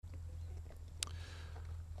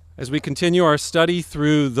As we continue our study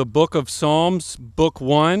through the book of Psalms, book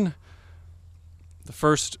 1, the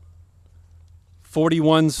first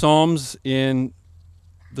 41 Psalms in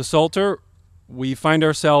the Psalter, we find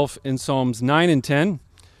ourselves in Psalms 9 and 10.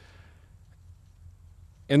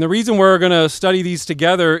 And the reason we're going to study these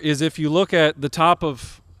together is if you look at the top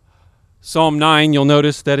of Psalm 9, you'll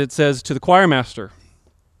notice that it says to the choir master,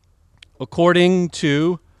 according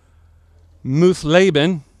to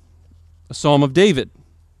Laban, a psalm of David.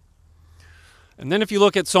 And then if you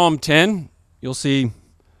look at Psalm 10, you'll see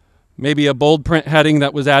maybe a bold print heading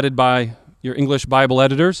that was added by your English Bible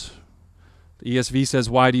editors. The ESV says,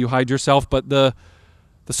 "Why do you hide yourself?" But the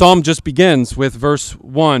psalm just begins with verse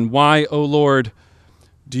 1, "Why, O Lord,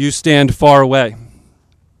 do you stand far away?"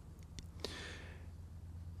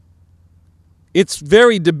 It's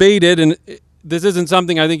very debated, and this isn't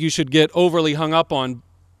something I think you should get overly hung up on,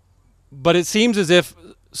 but it seems as if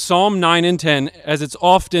Psalm 9 and 10, as it's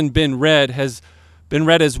often been read, has been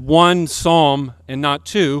read as one psalm and not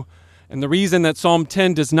two. And the reason that Psalm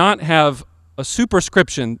 10 does not have a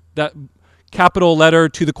superscription, that capital letter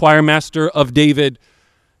to the choir master of David,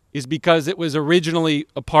 is because it was originally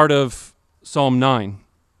a part of Psalm 9.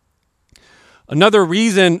 Another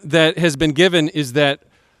reason that has been given is that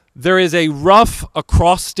there is a rough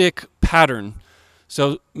acrostic pattern.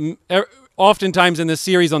 So oftentimes in this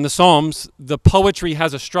series on the Psalms, the poetry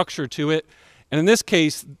has a structure to it. And in this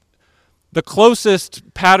case, the closest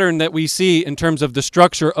pattern that we see in terms of the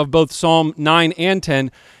structure of both Psalm 9 and 10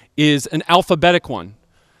 is an alphabetic one.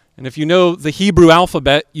 And if you know the Hebrew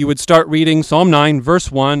alphabet, you would start reading Psalm 9,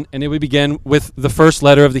 verse 1, and it would begin with the first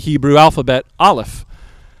letter of the Hebrew alphabet, Aleph.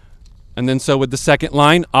 And then so with the second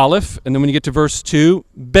line, Aleph. And then when you get to verse 2,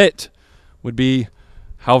 Bet would be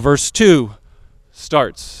how verse 2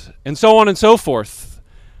 starts, and so on and so forth.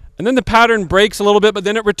 And then the pattern breaks a little bit, but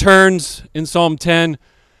then it returns in Psalm 10.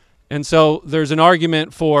 And so there's an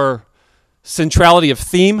argument for centrality of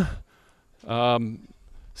theme,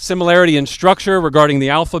 similarity in structure regarding the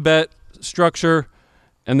alphabet structure,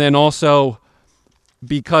 and then also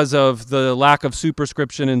because of the lack of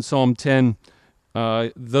superscription in Psalm 10,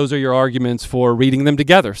 those are your arguments for reading them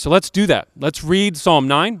together. So let's do that. Let's read Psalm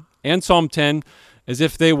 9 and Psalm 10 as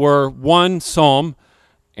if they were one psalm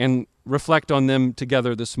and reflect on them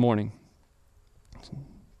together this morning.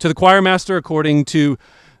 To the choir master, according to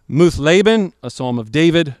Laban, a psalm of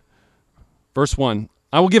David, verse 1.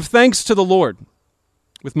 I will give thanks to the Lord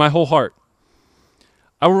with my whole heart.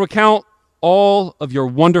 I will recount all of your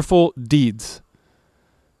wonderful deeds.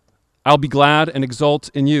 I'll be glad and exult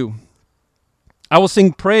in you. I will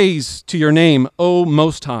sing praise to your name, O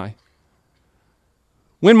Most High.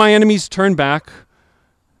 When my enemies turn back,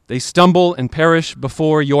 they stumble and perish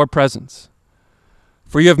before your presence.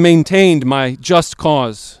 For you have maintained my just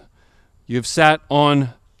cause. You have sat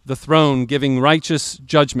on the throne giving righteous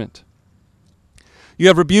judgment. You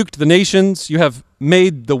have rebuked the nations. You have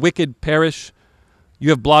made the wicked perish. You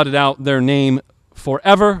have blotted out their name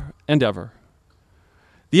forever and ever.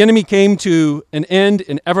 The enemy came to an end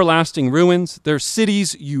in everlasting ruins. Their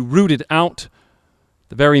cities you rooted out.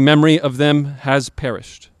 The very memory of them has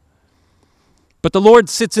perished. But the Lord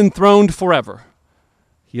sits enthroned forever.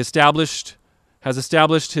 He has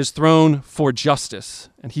established his throne for justice,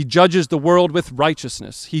 and he judges the world with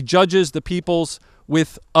righteousness. He judges the peoples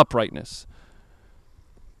with uprightness.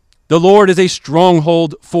 The Lord is a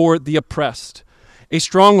stronghold for the oppressed, a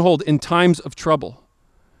stronghold in times of trouble.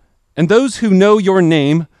 And those who know your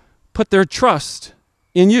name put their trust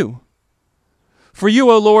in you. For you,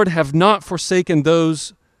 O Lord, have not forsaken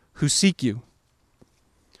those who seek you.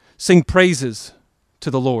 Sing praises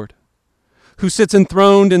to the Lord, who sits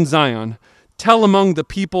enthroned in Zion. Tell among the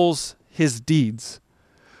peoples his deeds.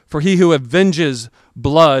 For he who avenges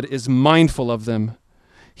blood is mindful of them.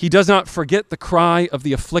 He does not forget the cry of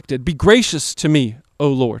the afflicted. Be gracious to me, O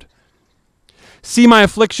Lord. See my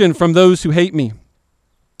affliction from those who hate me.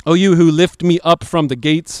 O you who lift me up from the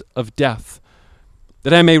gates of death,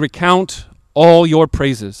 that I may recount all your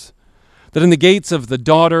praises, that in the gates of the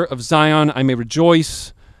daughter of Zion I may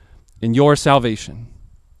rejoice in your salvation.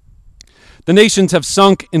 The nations have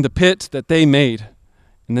sunk in the pit that they made,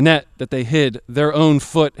 in the net that they hid. Their own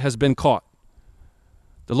foot has been caught.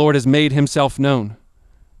 The Lord has made himself known.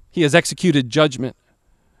 He has executed judgment.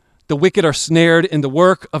 The wicked are snared in the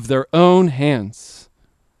work of their own hands.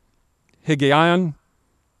 Higgaion,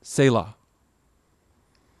 Selah.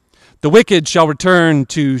 The wicked shall return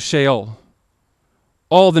to Sheol,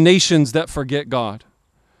 all the nations that forget God.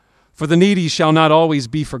 For the needy shall not always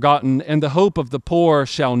be forgotten, and the hope of the poor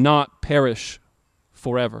shall not perish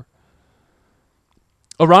forever.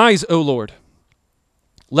 Arise, O Lord,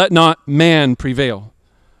 let not man prevail.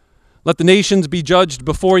 Let the nations be judged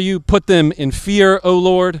before you. Put them in fear, O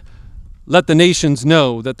Lord. Let the nations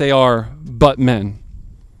know that they are but men.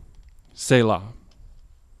 Selah.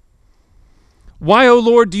 Why, O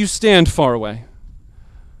Lord, do you stand far away?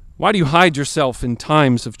 Why do you hide yourself in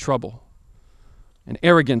times of trouble? In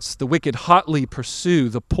arrogance, the wicked hotly pursue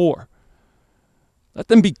the poor. Let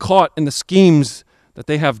them be caught in the schemes that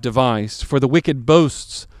they have devised, for the wicked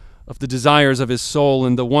boasts of the desires of his soul,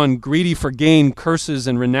 and the one greedy for gain curses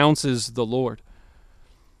and renounces the Lord.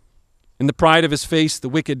 In the pride of his face, the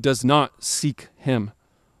wicked does not seek him.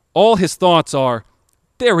 All his thoughts are,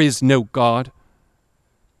 there is no God.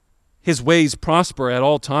 His ways prosper at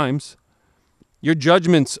all times. Your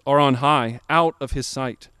judgments are on high, out of his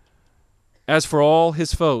sight. As for all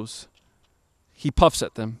his foes, he puffs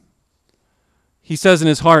at them. He says in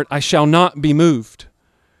his heart, I shall not be moved.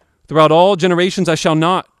 Throughout all generations, I shall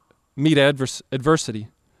not meet adversity.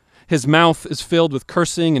 His mouth is filled with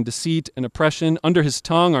cursing and deceit and oppression. Under his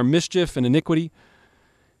tongue are mischief and iniquity.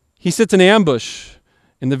 He sits in ambush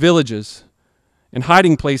in the villages. In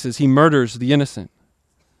hiding places, he murders the innocent.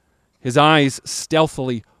 His eyes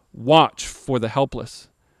stealthily watch for the helpless.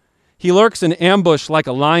 He lurks in ambush like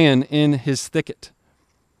a lion in his thicket.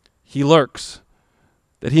 He lurks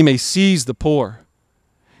that he may seize the poor.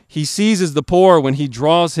 He seizes the poor when he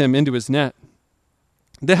draws him into his net.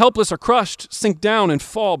 The helpless are crushed, sink down, and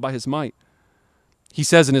fall by his might. He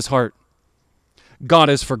says in his heart, God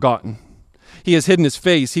has forgotten. He has hidden his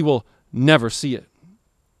face. He will never see it.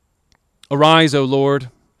 Arise, O Lord.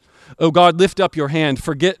 O God, lift up your hand.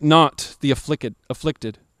 Forget not the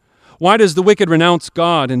afflicted. Why does the wicked renounce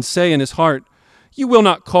God and say in his heart, you will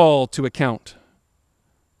not call to account?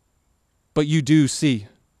 But you do see.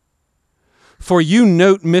 For you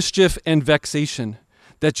note mischief and vexation,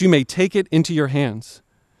 that you may take it into your hands.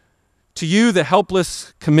 To you the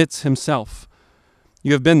helpless commits himself.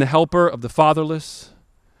 You have been the helper of the fatherless.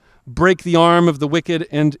 Break the arm of the wicked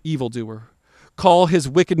and evildoer. Call his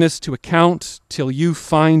wickedness to account till you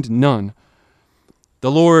find none.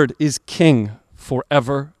 The Lord is king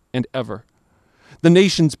forever and ever. The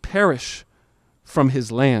nations perish from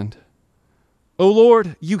his land. O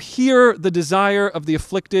Lord, you hear the desire of the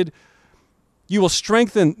afflicted. You will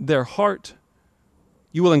strengthen their heart.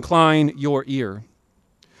 You will incline your ear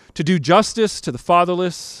to do justice to the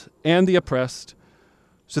fatherless and the oppressed,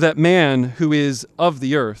 so that man who is of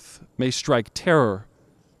the earth may strike terror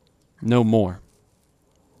no more.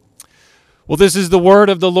 Well, this is the word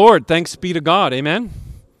of the Lord. Thanks be to God. Amen.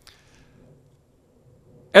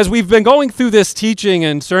 As we've been going through this teaching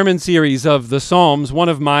and sermon series of the Psalms, one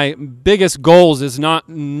of my biggest goals is not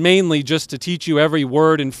mainly just to teach you every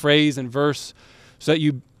word and phrase and verse so that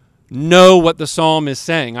you know what the psalm is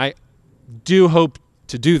saying. I do hope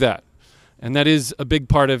to do that, and that is a big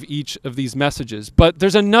part of each of these messages. But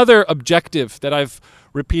there's another objective that I've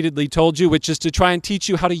repeatedly told you, which is to try and teach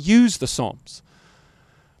you how to use the Psalms.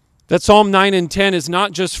 That Psalm 9 and 10 is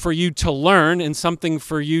not just for you to learn and something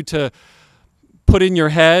for you to put in your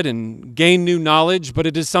head and gain new knowledge, but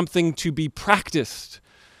it is something to be practiced,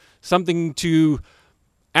 something to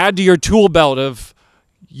add to your tool belt of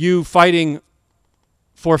you fighting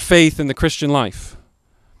for faith in the Christian life.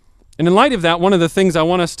 And in light of that, one of the things I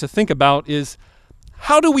want us to think about is,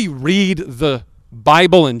 how do we read the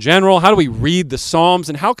Bible in general? How do we read the Psalms?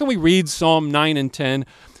 And how can we read Psalm 9 and 10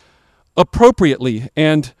 appropriately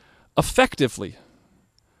and effectively?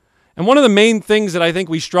 And one of the main things that I think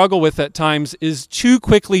we struggle with at times is too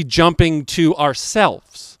quickly jumping to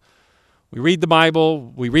ourselves. We read the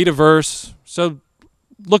Bible, we read a verse. So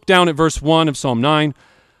look down at verse 1 of Psalm 9.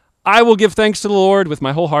 I will give thanks to the Lord with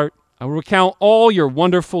my whole heart. I will recount all your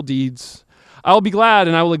wonderful deeds. I will be glad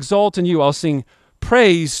and I will exalt in you. I'll sing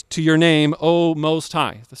praise to your name, O Most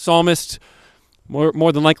High. The psalmist,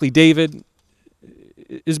 more than likely David,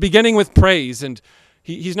 is beginning with praise, and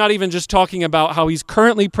he's not even just talking about how he's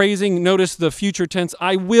currently praising. Notice the future tense,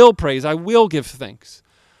 I will praise, I will give thanks.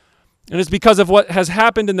 And it's because of what has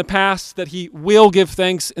happened in the past that he will give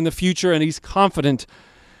thanks in the future, and he's confident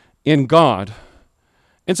in God.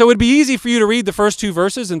 And so it'd be easy for you to read the first two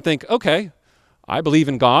verses and think, okay, I believe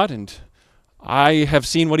in God, and I have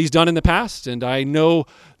seen what he's done in the past, and I know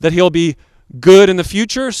that he'll be good in the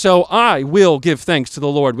future, so I will give thanks to the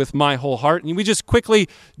Lord with my whole heart. And we just quickly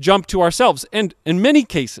jump to ourselves. And in many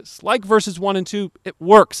cases, like verses 1 and 2, it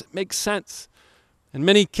works. It makes sense. In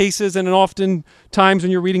many cases, and often times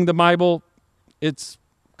when you're reading the Bible, it's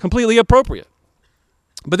completely appropriate.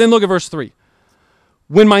 But then look at verse 3.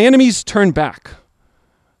 When my enemies turn back,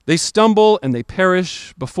 they stumble and they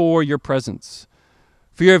perish before your presence.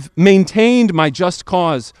 For you have maintained my just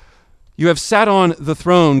cause. You have sat on the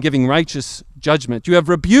throne, giving righteous judgment. You have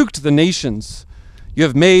rebuked the nations. You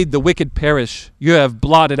have made the wicked perish. You have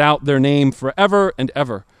blotted out their name forever and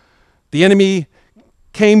ever. The enemy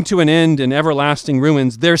came to an end in everlasting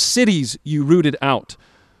ruins. Their cities you rooted out.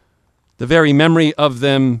 The very memory of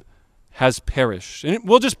them has perished. And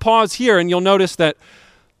we'll just pause here, and you'll notice that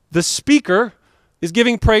the speaker is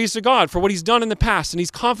giving praise to God for what he's done in the past, and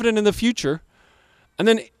he's confident in the future. And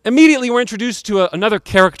then immediately we're introduced to another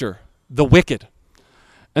character, the wicked.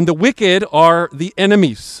 And the wicked are the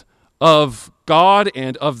enemies of God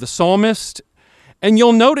and of the psalmist. And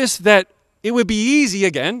you'll notice that it would be easy,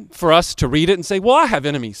 again, for us to read it and say, well, I have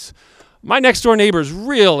enemies. My next door neighbor is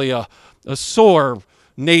really a sore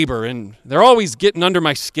neighbor, and they're always getting under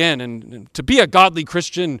my skin. And to be a godly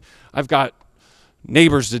Christian, I've got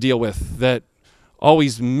neighbors to deal with that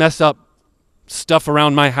always mess up stuff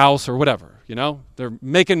around my house or whatever, you know? They're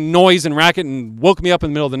making noise and racket and woke me up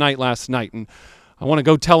in the middle of the night last night, and I want to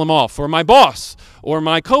go tell them off. Or my boss, or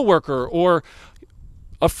my coworker, or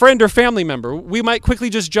a friend or family member. We might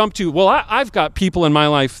quickly just jump to, well, I've got people in my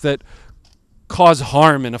life that cause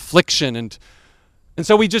harm and affliction, and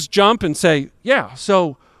so we just jump and say, yeah,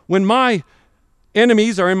 so when my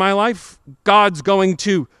enemies are in my life, God's going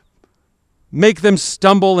to make them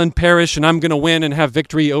stumble and perish, and I'm going to win and have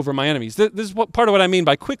victory over my enemies. This is part of what I mean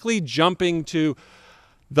by quickly jumping to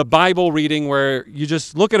the Bible reading, where you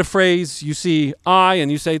just look at a phrase, you see I,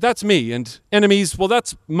 and you say, that's me, and enemies, well,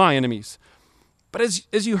 that's my enemies. But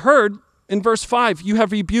as you heard in verse 5, you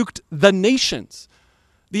have rebuked the nations.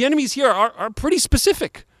 The enemies here are pretty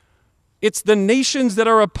specific. It's the nations that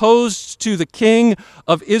are opposed to the king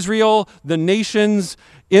of Israel, the nations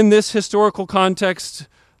in this historical context,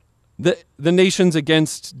 the nations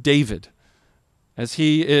against David, as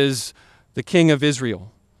he is the king of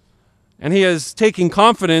Israel. And he is taking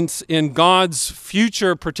confidence in God's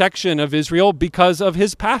future protection of Israel because of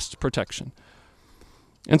his past protection.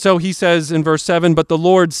 And so he says in verse 7, but the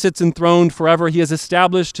Lord sits enthroned forever. He has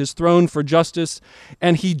established his throne for justice,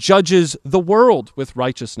 and he judges the world with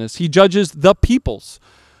righteousness. He judges the peoples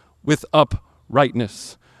with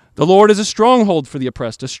uprightness. The Lord is a stronghold for the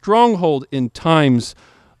oppressed, a stronghold in times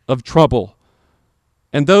of trouble.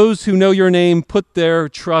 And those who know your name put their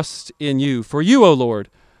trust in you. For you, O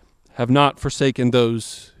Lord, have not forsaken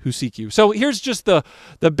those who seek you. So here's just the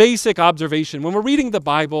basic observation. When we're reading the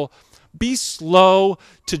Bible, be slow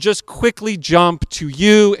to just quickly jump to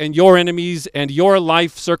you and your enemies and your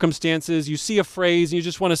life circumstances. You see a phrase and you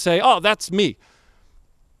just want to say, oh, that's me.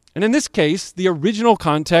 And in this case, the original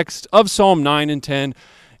context of Psalm 9 and 10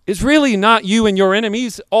 is really not you and your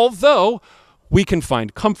enemies, although we can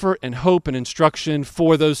find comfort and hope and instruction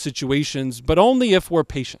for those situations, but only if we're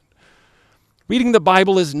patient. Reading the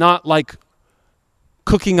Bible is not like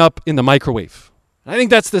cooking up in the microwave. I think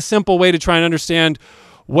that's the simple way to try and understand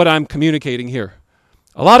what I'm communicating here.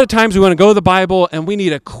 A lot of times we want to go to the Bible and we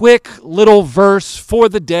need a quick little verse for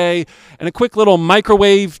the day and a quick little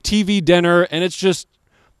microwave TV dinner, and it's just,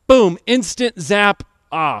 boom, instant zap,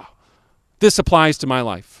 this applies to my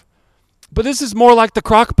life. But this is more like the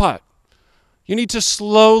crock pot. You need to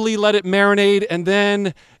slowly let it marinate, and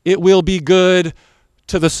then it will be good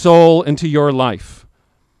to the soul and to your life.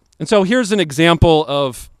 And so here's an example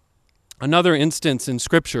of another instance in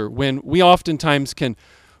Scripture when we oftentimes can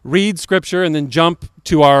read Scripture and then jump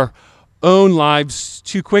to our own lives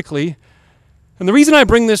too quickly. And the reason I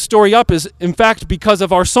bring this story up is, in fact, because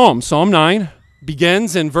of our psalm. Psalm 9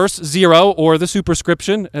 begins in verse 0, or the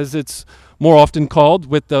superscription, as it's more often called,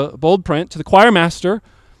 with the bold print, to the choir master,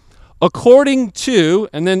 according to,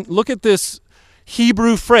 and then look at this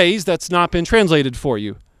Hebrew phrase that's not been translated for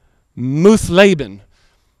you, Muthleben.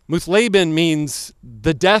 Muthleben means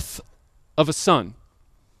the death of a son.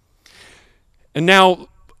 And now,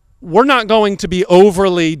 we're not going to be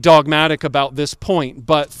overly dogmatic about this point,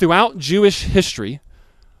 but throughout Jewish history,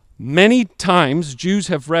 many times Jews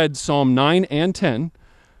have read Psalm 9 and 10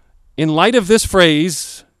 in light of this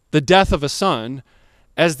phrase, the death of a son,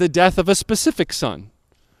 as the death of a specific son.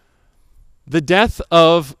 The death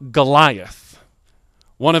of Goliath,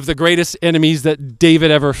 one of the greatest enemies that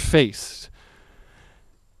David ever faced.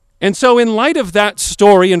 And so in light of that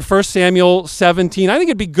story in 1 Samuel 17, I think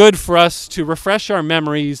it'd be good for us to refresh our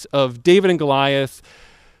memories of David and Goliath,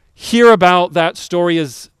 hear about that story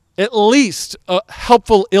as at least a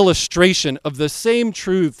helpful illustration of the same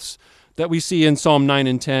truths that we see in Psalm 9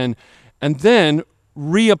 and 10, and then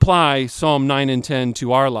reapply Psalm 9 and 10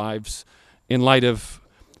 to our lives in light of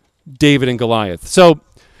David and Goliath. So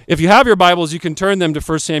if you have your Bibles, you can turn them to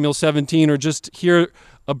 1 Samuel 17 or just hear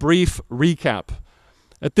a brief recap.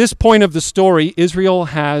 At this point of the story, Israel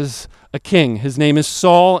has a king. His name is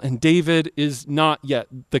Saul, and David is not yet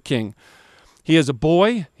the king. He is a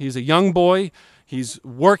boy. He's a young boy. He's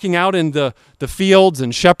working out in the fields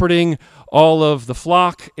and shepherding all of the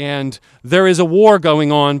flock. And there is a war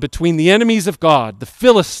going on between the enemies of God, the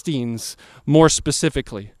Philistines more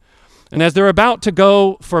specifically. And as they're about to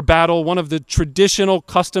go for battle, one of the traditional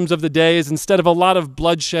customs of the day is instead of a lot of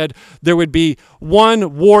bloodshed, there would be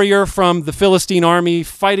one warrior from the Philistine army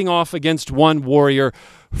fighting off against one warrior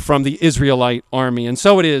from the Israelite army. And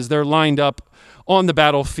so it is. They're lined up on the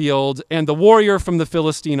battlefield, and the warrior from the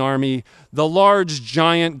Philistine army, the large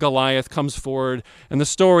giant Goliath, comes forward, and the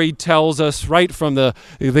story tells us right from the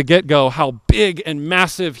get-go how big and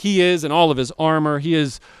massive he is and all of his armor. He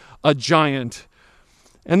is a giant.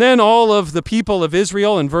 And then all of the people of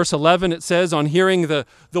Israel, in verse 11 it says, on hearing the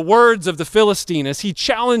words of the Philistine as he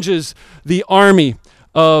challenges the army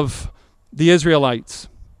of the Israelites,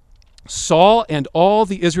 Saul and all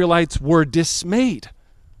the Israelites were dismayed,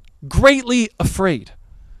 greatly afraid.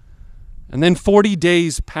 And then 40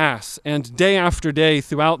 days pass, and day after day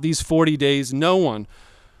throughout these 40 days, no one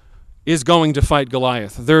is going to fight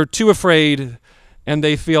Goliath. They're too afraid, and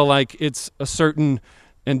they feel like it's a certain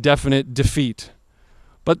and definite defeat.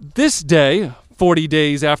 But this day, 40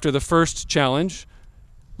 days after the first challenge,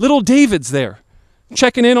 little David's there,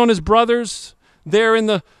 checking in on his brothers, there in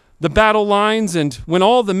the battle lines. And when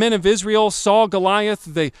all the men of Israel saw Goliath,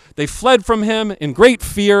 they fled from him in great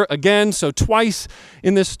fear again. So twice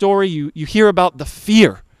in this story, you hear about the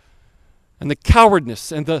fear and the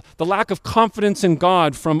cowardness and the lack of confidence in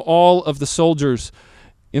God from all of the soldiers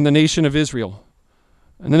in the nation of Israel.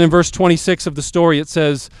 And then in verse 26 of the story, it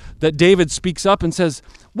says that David speaks up and says,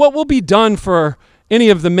 what will be done for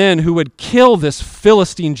any of the men who would kill this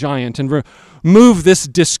Philistine giant and remove this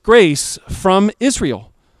disgrace from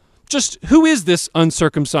Israel? Just who is this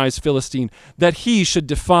uncircumcised Philistine that he should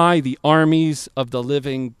defy the armies of the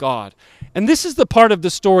living God? And this is the part of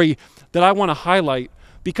the story that I want to highlight,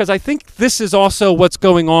 because I think this is also what's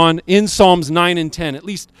going on in Psalms 9 and 10, at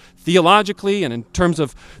least theologically and in terms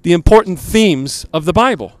of the important themes of the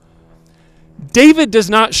Bible. David does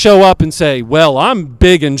not show up and say, well, I'm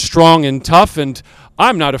big and strong and tough and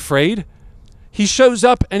I'm not afraid. He shows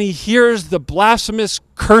up and he hears the blasphemous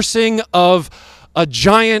cursing of a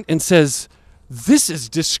giant and says, this is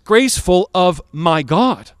disgraceful of my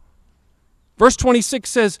God. Verse 26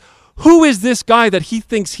 says, who is this guy that he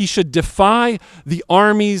thinks he should defy the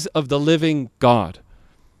armies of the living God?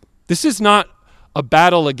 This is not a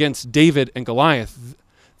battle against David and Goliath.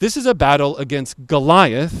 This is a battle against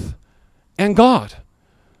Goliath and God,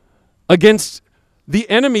 against the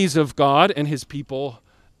enemies of God and his people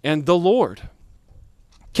and the Lord.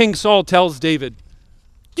 King Saul tells David,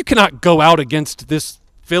 you cannot go out against this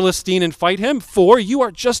Philistine and fight him, for you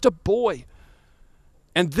are just a boy.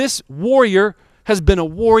 And this warrior has been a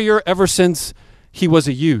warrior ever since he was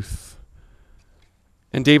a youth.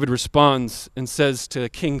 And David responds and says to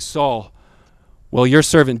King Saul, well, your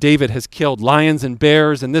servant David has killed lions and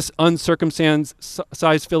bears, and this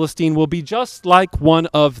uncircumcised Philistine will be just like one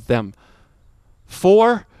of them,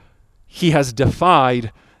 for he has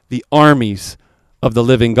defied the armies of the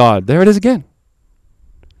living God. There it is again.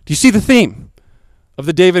 Do you see the theme of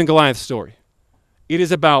the David and Goliath story? It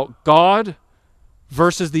is about God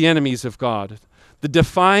versus the enemies of God, the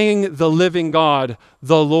defying the living God,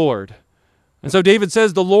 the Lord. And so David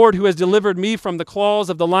says, the Lord who has delivered me from the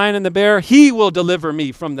claws of the lion and the bear, he will deliver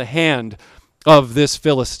me from the hand of this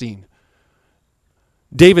Philistine.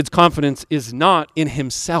 David's confidence is not in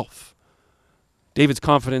himself. David's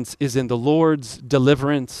confidence is in the Lord's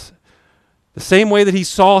deliverance. The same way that he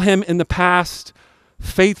saw him in the past,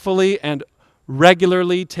 faithfully and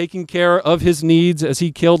regularly taking care of his needs as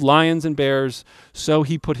he killed lions and bears, so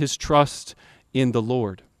he put his trust in the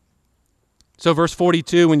Lord. So verse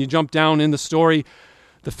 42, when you jump down in the story,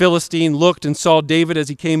 the Philistine looked and saw David as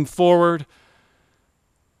he came forward.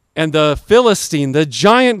 And the Philistine, the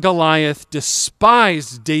giant Goliath,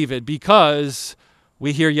 despised David because,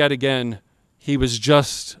 we hear yet again, he was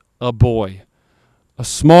just a boy, a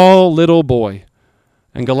small little boy.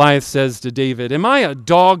 And Goliath says to David, am I a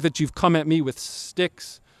dog that you've come at me with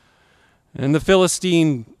sticks? And the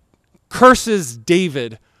Philistine curses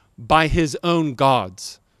David by his own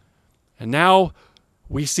gods. And now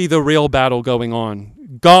we see the real battle going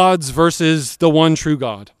on. Gods versus the one true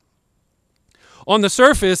God. On the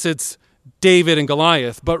surface, it's David and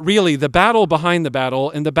Goliath, but really the battle behind the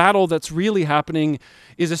battle and the battle that's really happening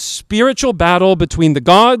is a spiritual battle between the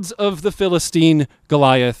gods of the Philistine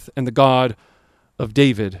Goliath and the God of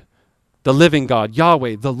David, the living God,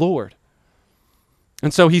 Yahweh, the Lord.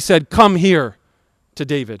 And so he said, come here to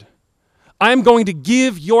David. I am going to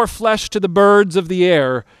give your flesh to the birds of the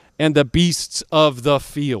air and the beasts of the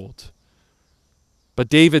field. But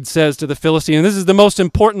David says to the Philistine, and this is the most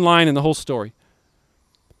important line in the whole story,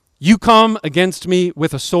 "You come against me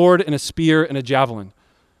with a sword and a spear and a javelin,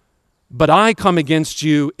 but I come against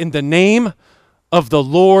you in the name of the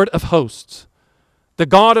Lord of hosts, the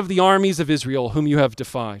God of the armies of Israel, whom you have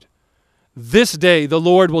defied. This day the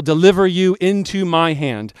Lord will deliver you into my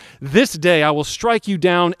hand. This day I will strike you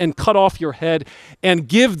down and cut off your head and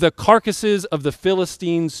give the carcasses of the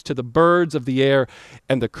Philistines to the birds of the air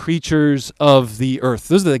and the creatures of the earth."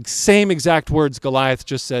 Those are the same exact words Goliath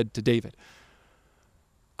just said to David.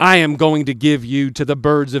 "I am going to give you to the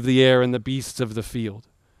birds of the air and the beasts of the field."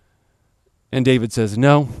 And David says,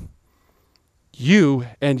 "No, you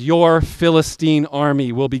and your Philistine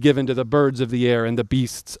army will be given to the birds of the air and the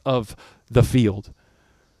beasts of the field.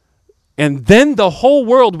 And then the whole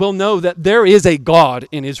world will know that there is a God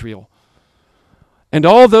in Israel. And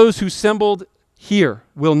all those who assembled here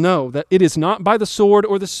will know that it is not by the sword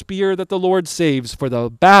or the spear that the Lord saves, for the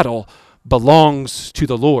battle belongs to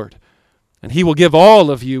the Lord. And he will give all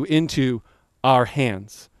of you into our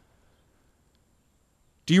hands."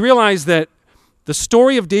 Do you realize that the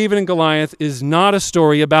story of David and Goliath is not a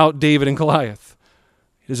story about David and Goliath?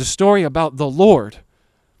 It is a story about the Lord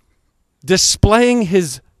displaying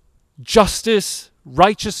his justice,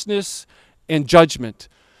 righteousness, and judgment.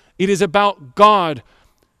 It is about God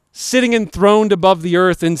sitting enthroned above the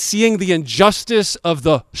earth and seeing the injustice of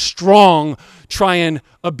the strong try and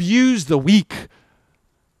abuse the weak,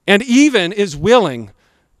 and even is willing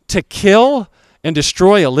to kill and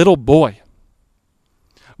destroy a little boy.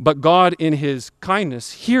 But God, in his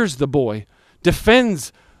kindness, hears the boy,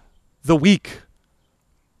 defends the weak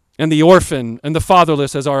and the orphan and the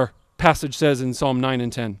fatherless, as our passage says in Psalm 9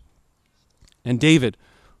 and 10. And David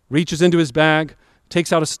reaches into his bag,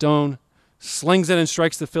 takes out a stone, slings it and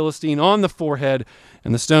strikes the Philistine on the forehead,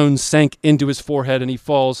 and the stone sank into his forehead, and he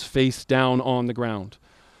falls face down on the ground.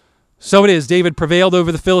 So it is, David prevailed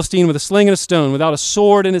over the Philistine with a sling and a stone. Without a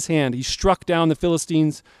sword in his hand, he struck down the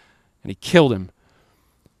Philistines, and he killed him.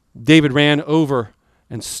 David ran over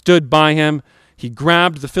and stood by him. He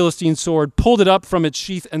grabbed the Philistine sword, pulled it up from its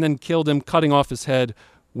sheath, and then killed him, cutting off his head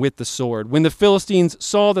with the sword. When the Philistines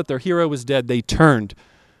saw that their hero was dead, they turned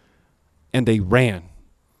and they ran.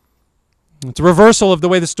 It's a reversal of the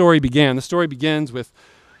way the story began. The story begins with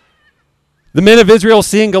the men of Israel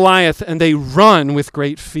seeing Goliath, and they run with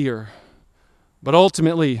great fear. But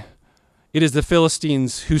ultimately, it is the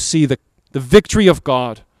Philistines who see the victory of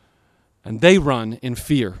God, and they run in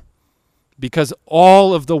fear, because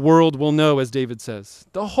all of the world will know, as David says,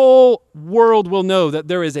 the whole world will know that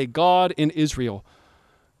there is a God in Israel,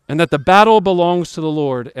 and that the battle belongs to the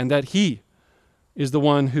Lord, and that he is the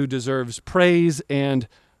one who deserves praise and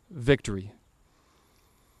victory.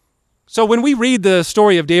 So when we read the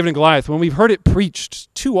story of David and Goliath, when we've heard it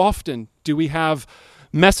preached, too often do we have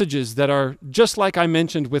messages that are just like I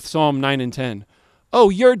mentioned with Psalm 9 and 10. Oh,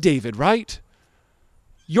 you're David, right?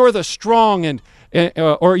 You're the strong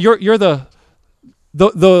or you're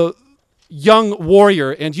the young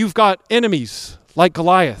warrior, and you've got enemies like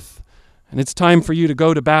Goliath. And it's time for you to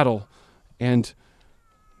go to battle and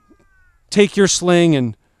take your sling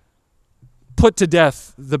and put to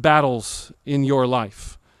death the battles in your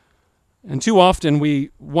life. And too often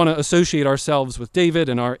we want to associate ourselves with David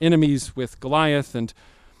and our enemies with Goliath, and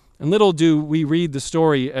little do we read the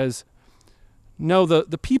story as, no,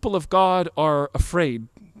 the people of God are afraid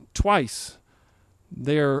twice.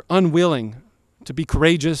 They're unwilling to be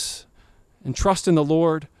courageous and trust in the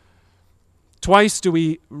Lord. Twice do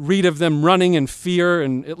we read of them running in fear,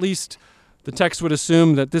 and at least the text would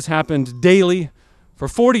assume that this happened daily for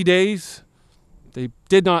 40 days. They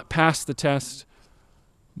did not pass the test,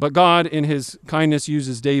 but God in his kindness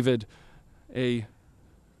uses David, a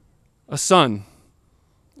son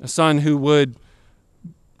who would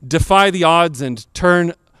defy the odds and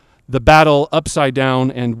turn the battle upside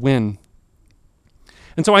down and win.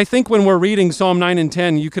 And so I think when we're reading Psalm 9 and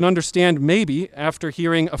 10, you can understand maybe after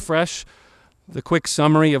hearing afresh the quick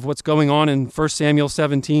summary of what's going on in 1 Samuel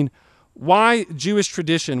 17, why Jewish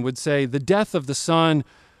tradition would say the death of the son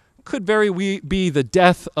could very be the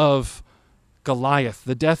death of Goliath,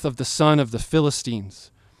 the death of the son of the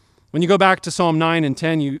Philistines. When you go back to Psalm 9 and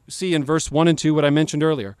 10, you see in verse 1 and 2 what I mentioned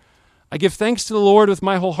earlier. I give thanks to the Lord with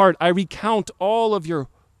my whole heart. I recount all of your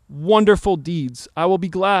wonderful deeds. I will be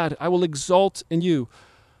glad. I will exult in you.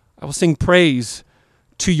 I will sing praise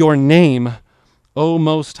to your name, O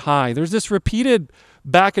Most High. There's this repeated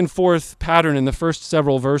back and forth pattern in the first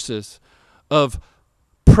several verses of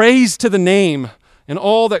praise to the name and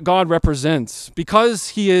all that God represents, because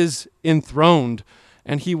he is enthroned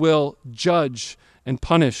and he will judge and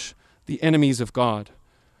punish the enemies of God.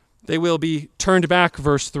 They will be turned back,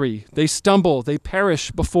 verse 3. They stumble, they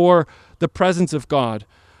perish before the presence of God.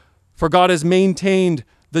 For God has maintained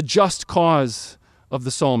the just cause of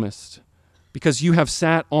the psalmist, because you have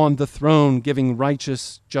sat on the throne giving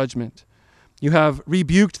righteous judgment. You have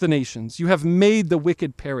rebuked the nations. You have made the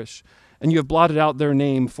wicked perish, and you have blotted out their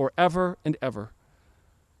name forever and ever.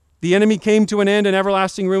 The enemy came to an end in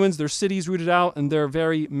everlasting ruins, their cities rooted out, and their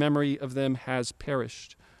very memory of them has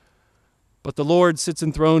perished. But the Lord sits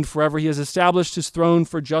enthroned forever. He has established his throne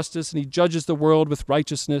for justice, and he judges the world with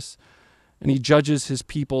righteousness, and he judges his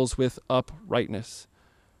peoples with uprightness.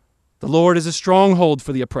 The Lord is a stronghold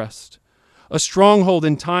for the oppressed, a stronghold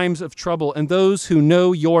in times of trouble, and those who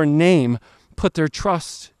know your name put their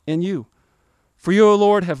trust in you. For you, O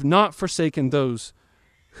Lord, have not forsaken those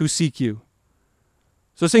who seek you.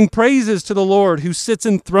 So sing praises to the Lord who sits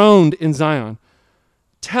enthroned in Zion.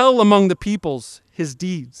 Tell among the peoples his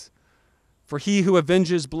deeds. For he who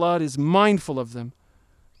avenges blood is mindful of them.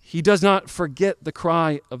 He does not forget the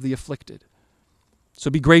cry of the afflicted.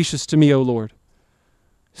 So be gracious to me, O Lord.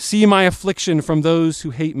 See my affliction from those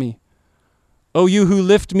who hate me. O you who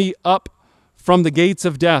lift me up from the gates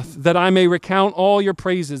of death, that I may recount all your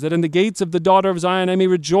praises, that in the gates of the daughter of Zion I may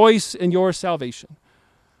rejoice in your salvation.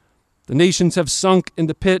 The nations have sunk in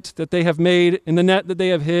the pit that they have made, in the net that they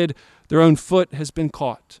have hid, their own foot has been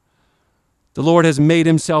caught. The Lord has made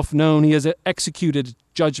himself known. He has executed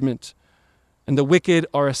judgment, and the wicked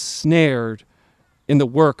are ensnared in the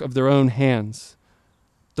work of their own hands.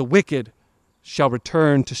 The wicked shall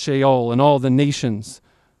return to Sheol, and all the nations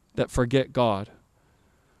that forget God.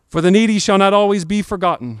 For the needy shall not always be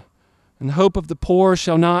forgotten, and the hope of the poor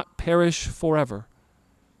shall not perish forever.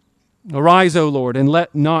 Arise, O Lord, and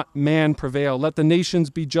let not man prevail. Let the nations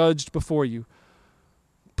be judged before you.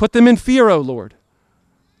 Put them in fear, O Lord.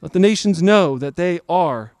 Let the nations know that they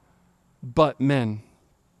are but men.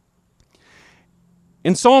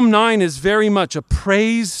 And Psalm 9 is very much a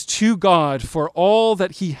praise to God for all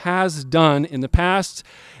that he has done in the past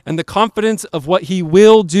and the confidence of what he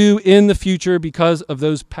will do in the future because of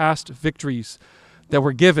those past victories that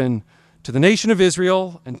were given to the nation of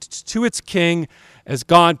Israel and to its king as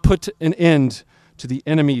God put an end to the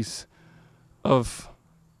enemies of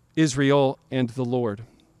Israel and the Lord.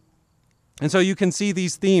 And so you can see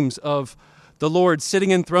these themes of the Lord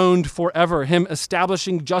sitting enthroned forever, him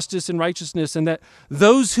establishing justice and righteousness, and that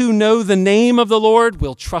those who know the name of the Lord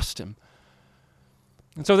will trust him.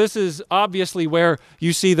 And so this is obviously where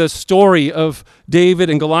you see the story of David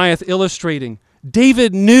and Goliath illustrating.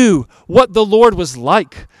 David knew what the Lord was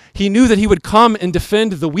like. He knew that he would come and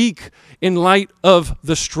defend the weak in light of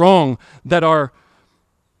the strong that are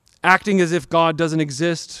acting as if God doesn't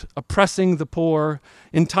exist, oppressing the poor.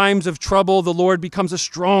 In times of trouble, the Lord becomes a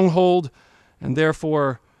stronghold, and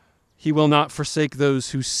therefore he will not forsake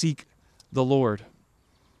those who seek the Lord.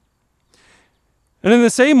 And in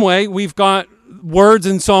the same way, we've got words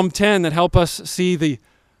in Psalm 10 that help us see the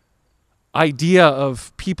idea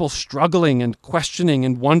of people struggling and questioning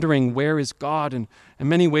and wondering, where is God? And in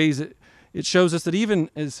many ways, it shows us that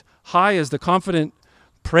even as high as the confident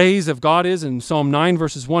praise of God is in Psalm 9,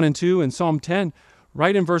 verses 1 and 2, and Psalm 10,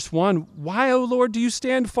 right in verse 1, why, O Lord, do you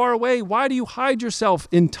stand far away? Why do you hide yourself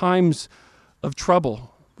in times of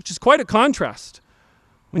trouble? Which is quite a contrast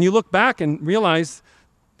when you look back and realize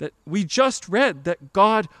that we just read that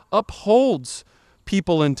God upholds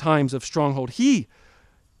people in times of stronghold. He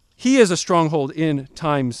is a stronghold in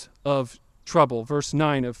times of trouble. Verse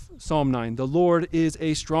 9 of Psalm 9, the Lord is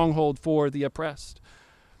a stronghold for the oppressed.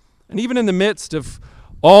 And even in the midst of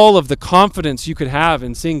all of the confidence you could have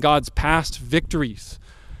in seeing God's past victories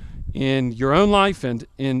in your own life and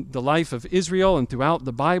in the life of Israel and throughout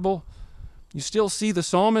the Bible, you still see the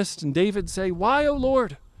psalmist and David say, why, O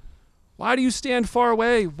Lord? Why do you stand far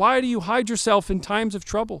away? Why do you hide yourself in times of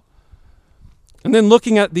trouble? And then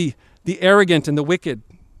looking at the arrogant and the wicked,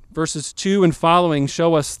 verses 2 and following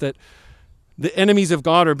show us that the enemies of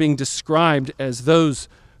God are being described as those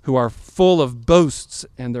who are full of boasts,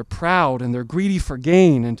 and they're proud, and they're greedy for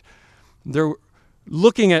gain, and they're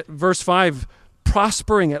looking at verse 5,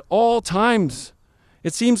 prospering at all times.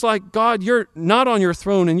 It seems like, God, you're not on your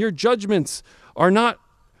throne, and your judgments are not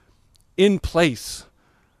in place.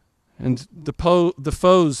 And the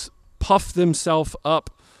foes puff themselves up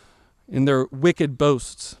in their wicked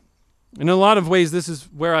boasts. In a lot of ways, this is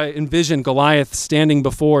where I envision Goliath standing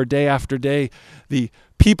before day after day the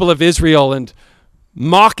people of Israel and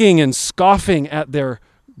mocking and scoffing at their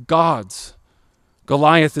gods.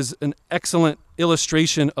 Goliath is an excellent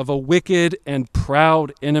illustration of a wicked and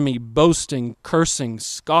proud enemy, boasting, cursing,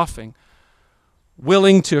 scoffing,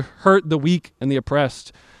 willing to hurt the weak and the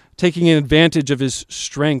oppressed. taking advantage of his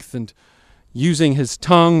strength and using his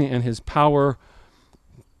tongue and his power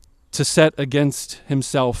to set against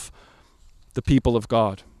himself the people of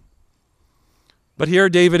God. But here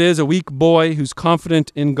David is a weak boy who's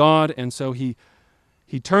confident in God, and so he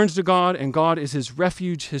turns to God, and God is his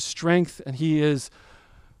refuge, his strength, and he is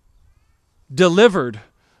delivered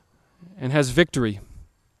and has victory.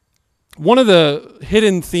 One of the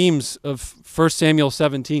hidden themes of 1 Samuel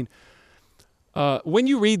 17, when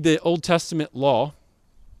you read the Old Testament law,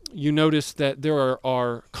 you notice that there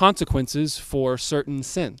are consequences for certain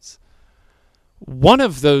sins. One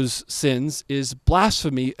of those sins is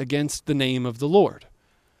blasphemy against the name of the Lord.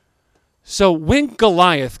 So when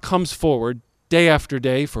Goliath comes forward day after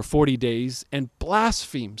day for 40 days and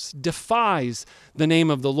blasphemes, defies the name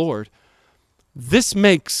of the Lord, this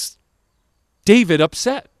makes David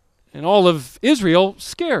upset and all of Israel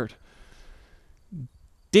scared.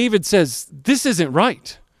 David says, this isn't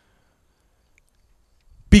right.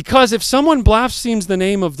 Because if someone blasphemes the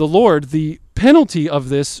name of the Lord, the penalty of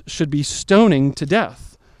this should be stoning to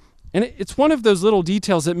death. And it's one of those little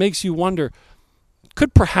details that makes you wonder,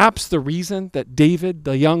 could perhaps the reason that David,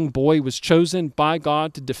 the young boy, was chosen by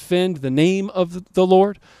God to defend the name of the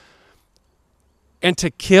Lord and to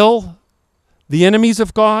kill the enemies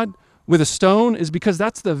of God with a stone is because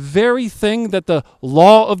that's the very thing that the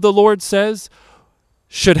law of the Lord says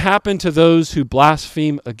should happen to those who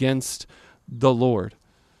blaspheme against the Lord.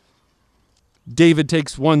 David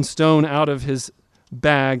takes one stone out of his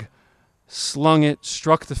bag, slung it,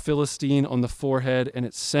 struck the Philistine on the forehead, and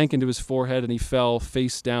it sank into his forehead, and he fell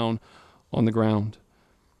face down on the ground.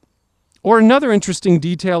 Or another interesting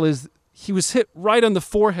detail is he was hit right on the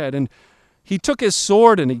forehead, and he took his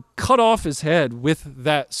sword and he cut off his head with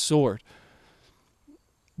that sword.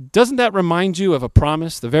 Doesn't that remind you of a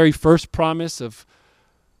promise, the very first promise of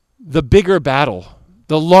the bigger battle,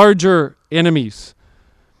 the larger enemies?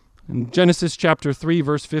 In Genesis chapter 3,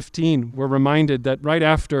 verse 15, we're reminded that right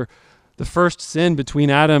after the first sin between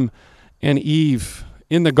Adam and Eve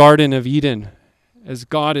in the Garden of Eden, as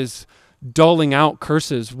God is doling out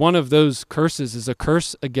curses, one of those curses is a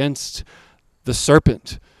curse against the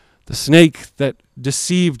serpent, the snake that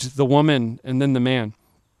deceived the woman and then the man.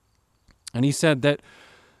 And he said that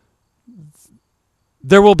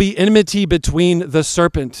there will be enmity between the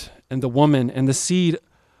serpent and the woman and the seed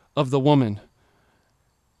of the woman,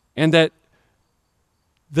 and that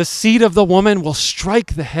the seed of the woman will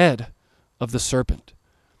strike the head of the serpent.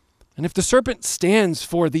 And if the serpent stands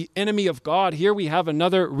for the enemy of God, here we have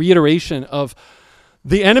another reiteration of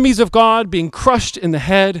the enemies of God being crushed in the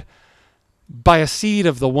head by a seed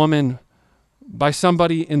of the woman, by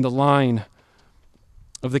somebody in the line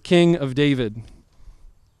of the King of David,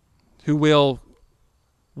 who will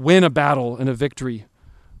win a battle and a victory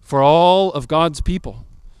for all of God's people.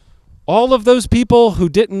 All of those people who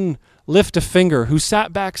didn't lift a finger, who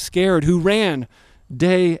sat back scared, who ran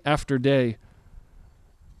day after day.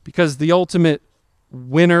 Because the ultimate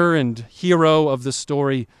winner and hero of the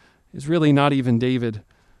story is really not even David.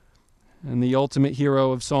 And the ultimate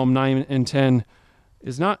hero of Psalm 9 and 10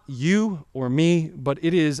 is not you or me, but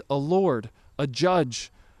it is a Lord, a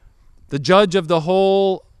judge, the judge of the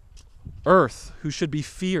whole earth who should be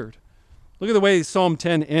feared. Look at the way Psalm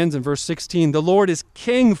 10 ends in verse 16. The Lord is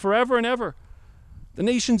king forever and ever. The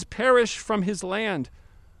nations perish from his land.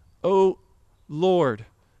 O Lord,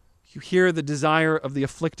 you hear the desire of the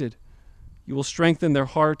afflicted. You will strengthen their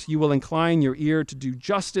heart. You will incline your ear to do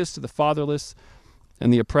justice to the fatherless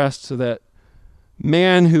and the oppressed, so that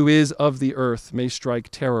man who is of the earth may strike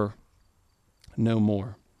terror no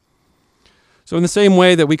more. So in the same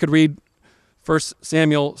way that we could read 1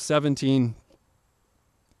 Samuel 17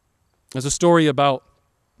 as a story about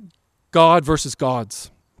God versus gods,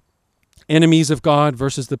 enemies of God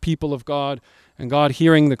versus the people of God, and God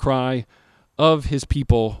hearing the cry of his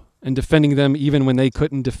people and defending them even when they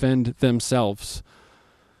couldn't defend themselves.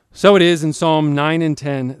 So it is in Psalm 9 and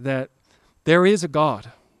 10 that there is a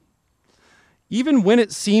God, even when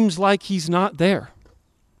it seems like he's not there.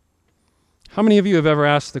 How many of you have ever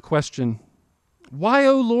asked the question, why,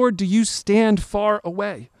 O Lord, do you stand far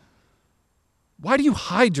away? Why do you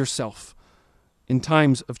hide yourself in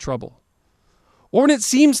times of trouble? Or when it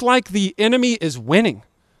seems like the enemy is winning.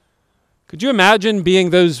 Could you imagine being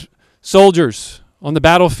those soldiers on the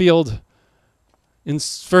battlefield in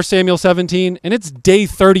 1 Samuel 17, and it's day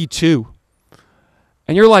 32.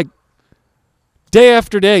 And you're like, day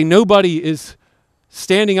after day, nobody is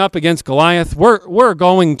standing up against Goliath. We're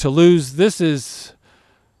going to lose. This is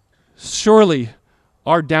surely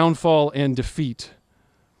our downfall and defeat.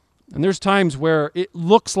 And there's times where it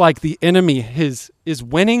looks like the enemy is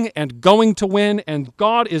winning and going to win, and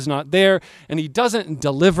God is not there, and he doesn't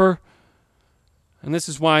deliver. And this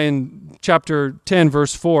is why in chapter 10,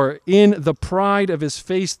 verse 4, in the pride of his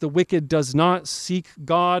face, the wicked does not seek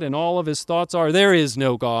God, and all of his thoughts are, there is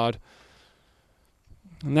no God.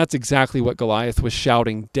 And that's exactly what Goliath was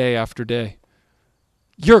shouting day after day.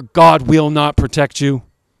 Your God will not protect you.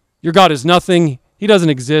 Your God is nothing. He doesn't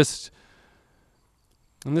exist.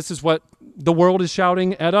 And this is what the world is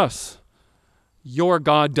shouting at us. Your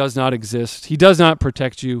God does not exist. He does not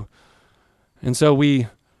protect you. And so we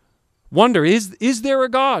wonder, is there a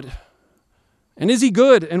God? And is he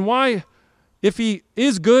good? And why, if he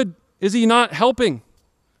is good, is he not helping?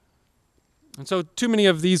 And so too many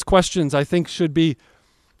of these questions, I think, should be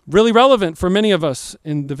really relevant for many of us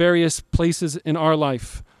in the various places in our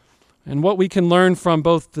life. And what we can learn from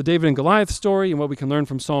both the David and Goliath story and what we can learn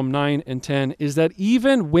from Psalm 9 and 10 is that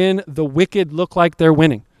even when the wicked look like they're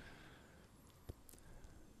winning,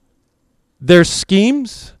 their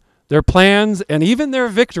schemes, their plans, and even their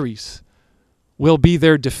victories will be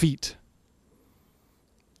their defeat.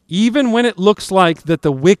 Even when it looks like that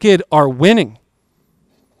the wicked are winning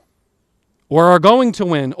or are going to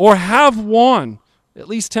win or have won, at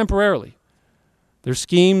least temporarily, their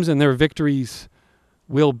schemes and their victories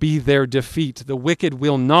will be their defeat. The wicked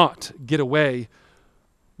will not get away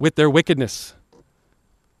with their wickedness.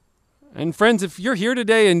 And friends, if you're here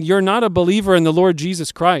today and you're not a believer in the Lord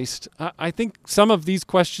Jesus Christ, I think some of these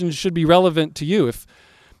questions should be relevant to you. If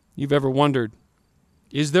you've ever wondered,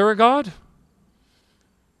 is there a God?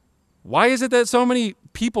 Why is it that so many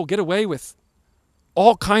people get away with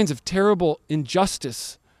all kinds of terrible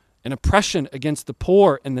injustice and oppression against the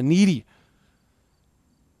poor and the needy?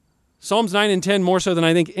 Psalms 9 and 10, more so than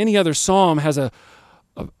I think any other psalm, has a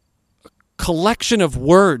collection of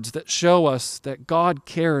words that show us that God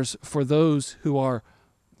cares for those who are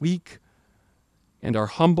weak and are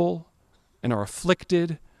humble and are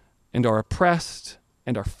afflicted and are oppressed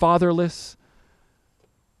and are fatherless.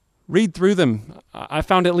 Read through them. I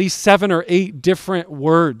found at least 7 or 8 different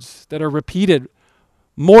words that are repeated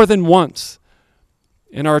more than once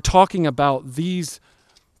and are talking about these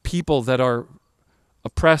people that are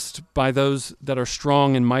oppressed by those that are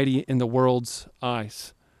strong and mighty in the world's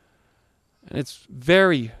eyes. And it's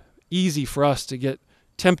very easy for us to get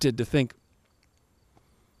tempted to think,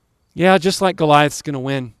 yeah, just like Goliath's going to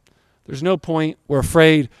win. There's no point. We're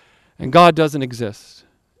afraid. And God doesn't exist.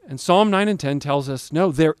 And Psalm 9 and 10 tells us,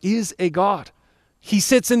 no, there is a God. He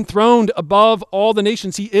sits enthroned above all the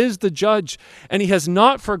nations. He is the judge, and he has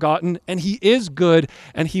not forgotten, and he is good,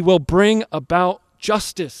 and he will bring about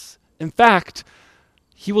justice. In fact,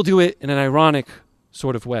 he will do it in an ironic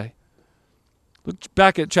sort of way. Look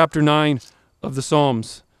back at chapter 9 of the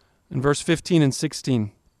Psalms in verse 15 and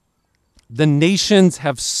 16. The nations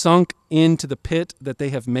have sunk into the pit that they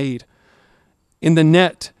have made. In the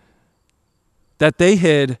net that they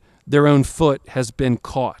hid, their own foot has been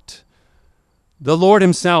caught. The Lord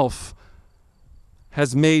himself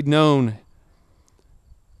has made known.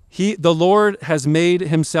 The Lord has made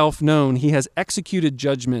himself known. He has executed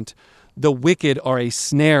judgment. The wicked are a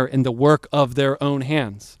snare in the work of their own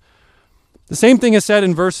hands. The same thing is said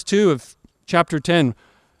in verse 2 of chapter 10.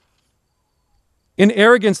 In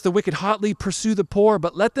arrogance, the wicked hotly pursue the poor,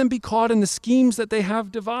 but let them be caught in the schemes that they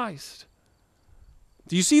have devised.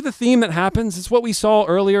 Do you see the theme that happens? It's what we saw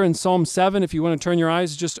earlier in Psalm 7. If you want to turn your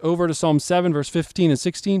eyes just over to Psalm 7, verse 15 and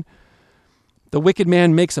 16. The wicked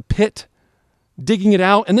man makes a pit, digging it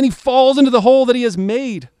out, and then he falls into the hole that he has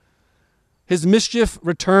made. His mischief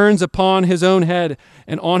returns upon his own head,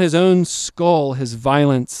 and on his own skull his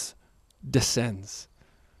violence descends.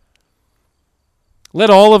 Let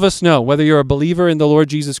all of us know, whether you're a believer in the Lord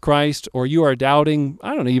Jesus Christ or you are doubting,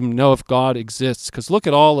 I don't even know if God exists, because look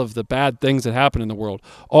at all of the bad things that happen in the world,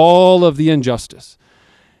 all of the injustice.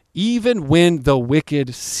 Even when the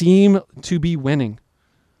wicked seem to be winning,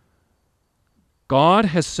 God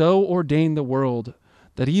has so ordained the world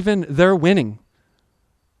that even their winning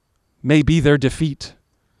may be their defeat.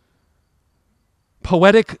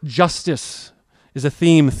 Poetic justice is a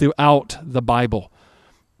theme throughout the Bible.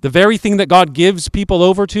 The very thing that God gives people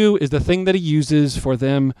over to is the thing that he uses for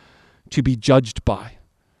them to be judged by.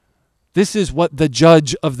 This is what the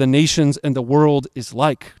judge of the nations and the world is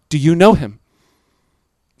like. Do you know him?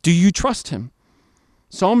 Do you trust him?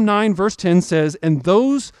 Psalm 9 verse 10 says, and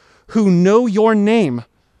those who know your name,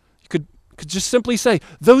 could just simply say,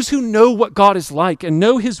 those who know what God is like and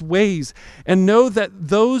know his ways and know that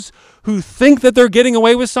those who think that they're getting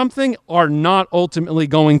away with something are not ultimately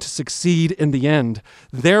going to succeed in the end.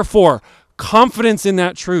 Therefore, confidence in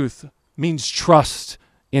that truth means trust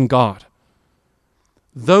in God.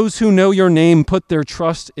 Those who know your name put their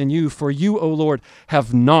trust in you, for you, O Lord,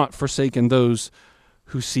 have not forsaken those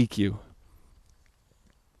who seek you.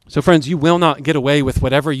 So friends, you will not get away with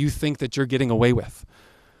whatever you think that you're getting away with.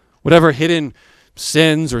 Whatever hidden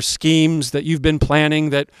sins or schemes that you've been planning,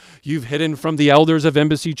 that you've hidden from the elders of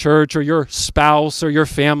Embassy Church or your spouse or your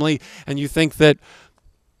family, and you think that,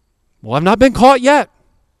 well, I've not been caught yet.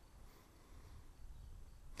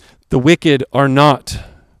 The wicked are not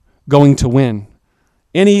going to win.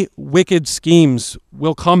 Any wicked schemes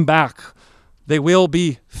will come back. They will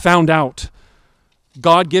be found out.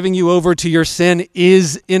 God giving you over to your sin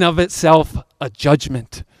is in of itself a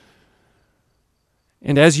judgment.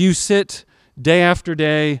 And as you sit day after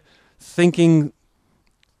day thinking,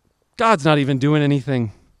 God's not even doing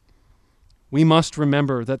anything, we must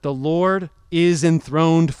remember that the Lord is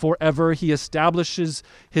enthroned forever. He establishes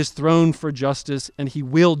his throne for justice, and he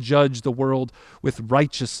will judge the world with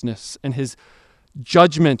righteousness, and his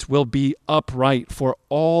judgment will be upright for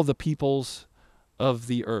all the peoples of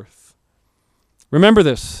the earth. Remember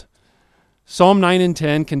this. Psalm 9 and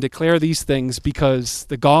 10 can declare these things because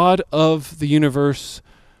the God of the universe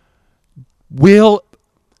will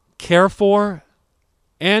care for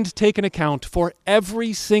and take an account for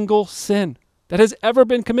every single sin that has ever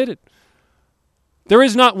been committed. There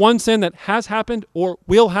is not one sin that has happened or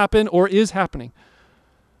will happen or is happening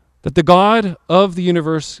that the God of the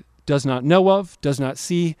universe does not know of, does not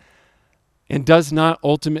see, and does not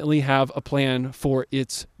ultimately have a plan for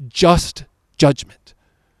its just judgment.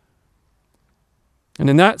 And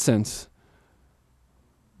in that sense,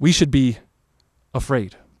 we should be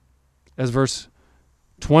afraid. As verse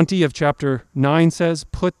 20 of chapter 9 says,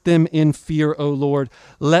 "Put them in fear, O Lord.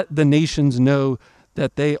 Let the nations know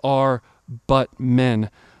that they are but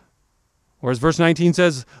men." Or as verse 19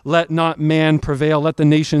 says, "Let not man prevail. Let the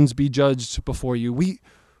nations be judged before you."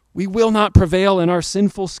 We will not prevail in our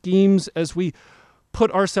sinful schemes as we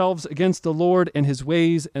put ourselves against the Lord and his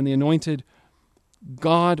ways and the anointed.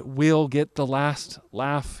 God will get the last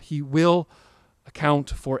laugh. He will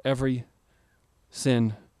account for every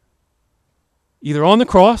sin. Either on the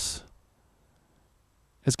cross,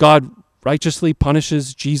 as God righteously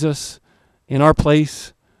punishes Jesus in our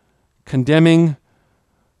place, condemning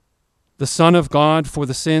the Son of God for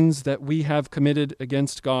the sins that we have committed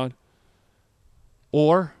against God,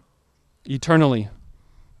 or eternally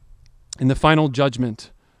in the final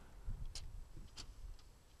judgment.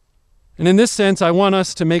 And in this sense, I want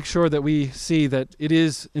us to make sure that we see that it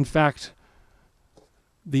is, in fact,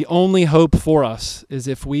 the only hope for us is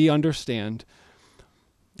if we understand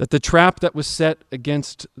that the trap that was set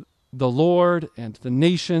against the Lord and the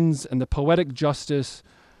nations and the poetic justice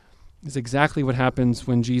is exactly what happens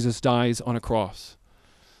when Jesus dies on a cross.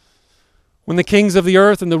 When the kings of the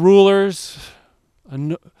earth and the rulers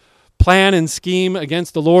plan and scheme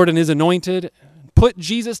against the Lord and his anointed, put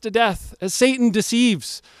Jesus to death as Satan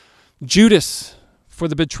deceives Judas for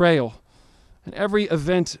the betrayal, and every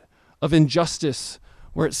event of injustice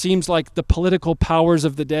where it seems like the political powers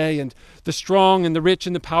of the day and the strong and the rich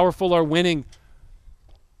and the powerful are winning,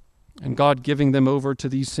 and God giving them over to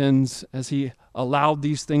these sins as he allowed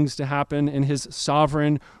these things to happen in his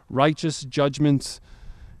sovereign, righteous judgments,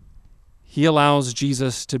 he allows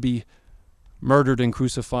Jesus to be murdered and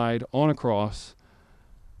crucified on a cross.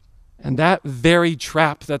 And that very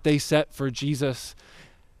trap that they set for Jesus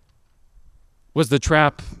was the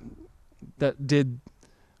trap that did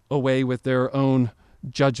away with their own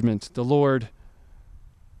judgment. The Lord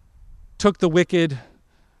took the wicked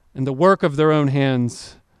and the work of their own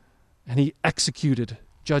hands, and he executed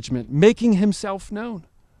judgment, making himself known.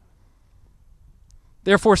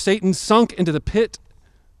 Therefore, Satan sunk into the pit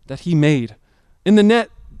that he made. In the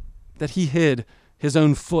net that he hid, his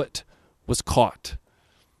own foot was caught.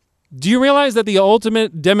 Do you realize that the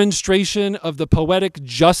ultimate demonstration of the poetic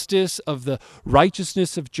justice of the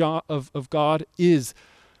righteousness of God is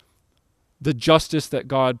the justice that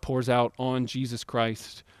God pours out on Jesus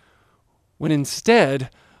Christ, when instead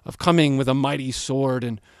of coming with a mighty sword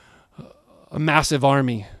and a massive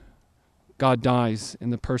army, God dies in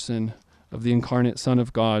the person of the incarnate Son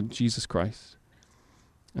of God, Jesus Christ.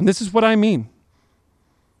 And this is what I mean.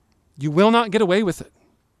 You will not get away with it.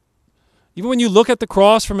 Even when you look at the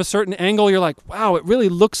cross from a certain angle, you're like, wow, it really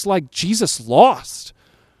looks like Jesus lost.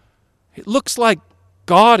 It looks like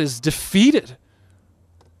God is defeated.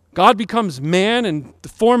 God becomes man in the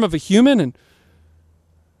form of a human, and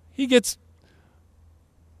he gets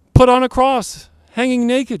put on a cross, hanging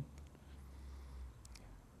naked.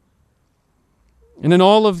 And in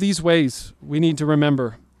all of these ways, we need to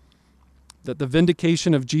remember that the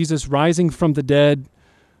vindication of Jesus rising from the dead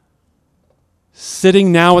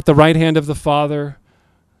sitting now at the right hand of the Father,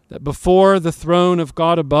 that before the throne of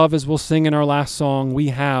God above, as we'll sing in our last song, we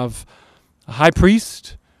have a high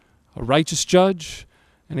priest, a righteous judge,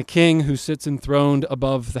 and a king who sits enthroned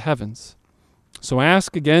above the heavens. So I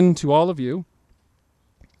ask again to all of you,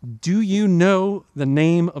 do you know the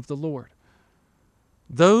name of the Lord?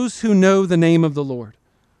 Those who know the name of the Lord,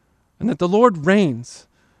 and that the Lord reigns,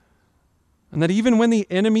 and that even when the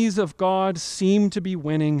enemies of God seem to be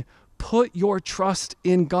winning, put your trust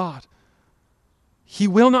in God. He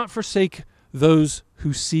will not forsake those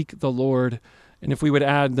who seek the Lord. And if we would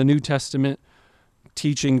add the New Testament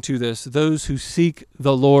teaching to this, those who seek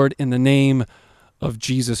the Lord in the name of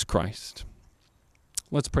Jesus Christ.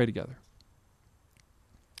 Let's pray together.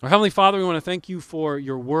 Our Heavenly Father, we want to thank you for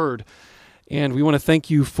your word, and we want to thank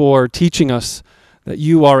you for teaching us that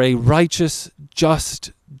you are a righteous,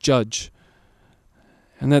 just judge,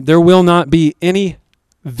 and that there will not be any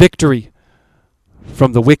victory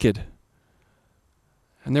from the wicked.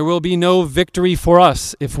 And there will be no victory for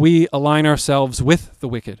us if we align ourselves with the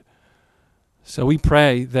wicked. So we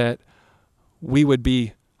pray that we would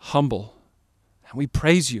be humble, and we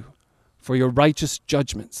praise you for your righteous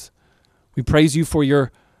judgments. We praise you for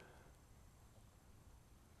your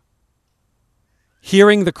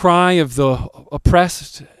hearing the cry of the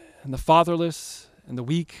oppressed and the fatherless and the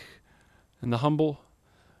weak and the humble,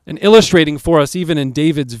 and illustrating for us, even in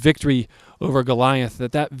David's victory over Goliath,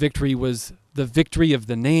 that victory was the victory of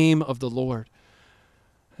the name of the Lord.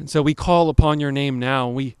 And so we call upon your name now.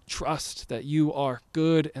 We trust that you are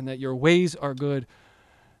good and that your ways are good.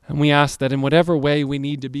 And we ask that in whatever way we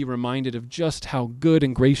need to be reminded of just how good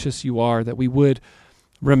and gracious you are, that we would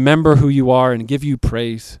remember who you are and give you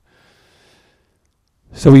praise.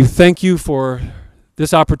 So we thank you for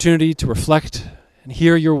this opportunity to reflect and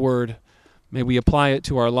hear your word. May we apply it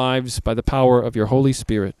to our lives by the power of your Holy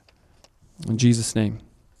Spirit. In Jesus' name,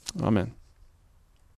 amen.